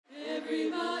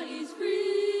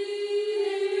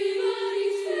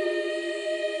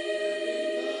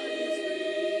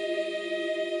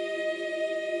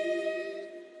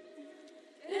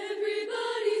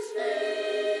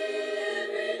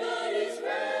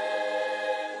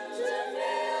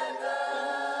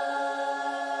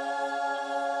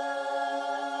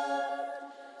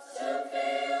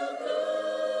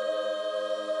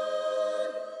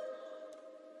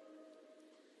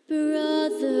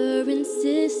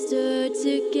sister,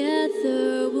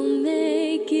 together we'll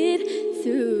make it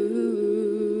through.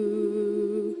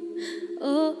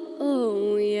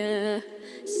 Oh, yeah.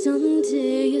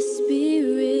 Someday your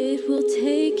spirit will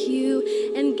take you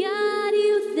and guide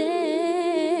you there.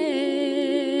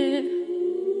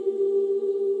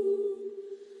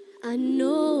 I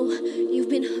know you've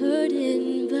been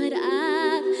hurting, but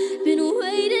I've been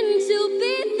waiting to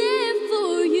be there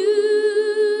for you.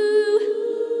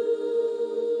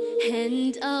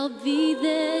 And I'll be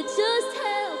there just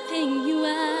helping you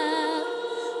out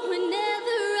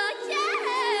whenever I can.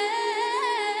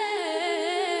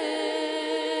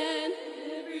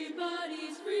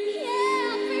 Everybody's free.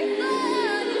 Yeah,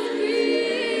 everybody's free.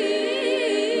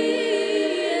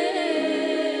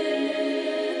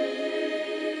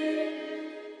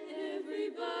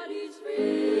 Everybody's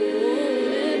free. Oh,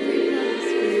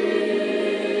 everybody's free.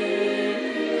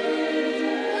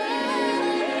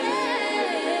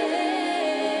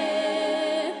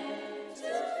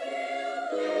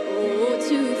 Oh,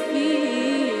 to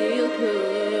feel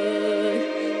good.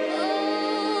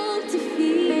 Oh, to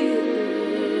feel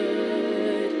good.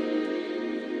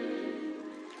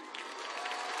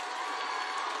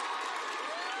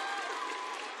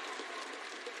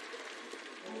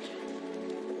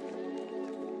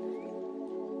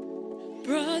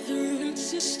 Brother and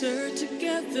sister,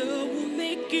 together we'll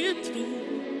make it through.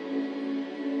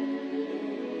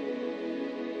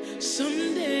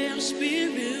 Someday our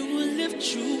spirit will lift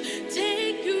you,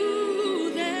 take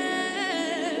you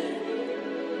there.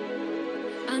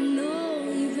 I know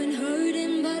you've been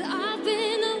hurting, but I've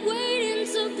been waiting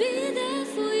to be there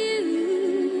for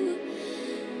you.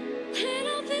 And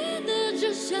I'll be there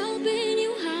just helping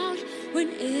you out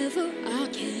whenever I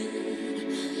can.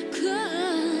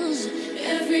 'Cause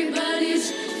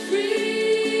everybody's free.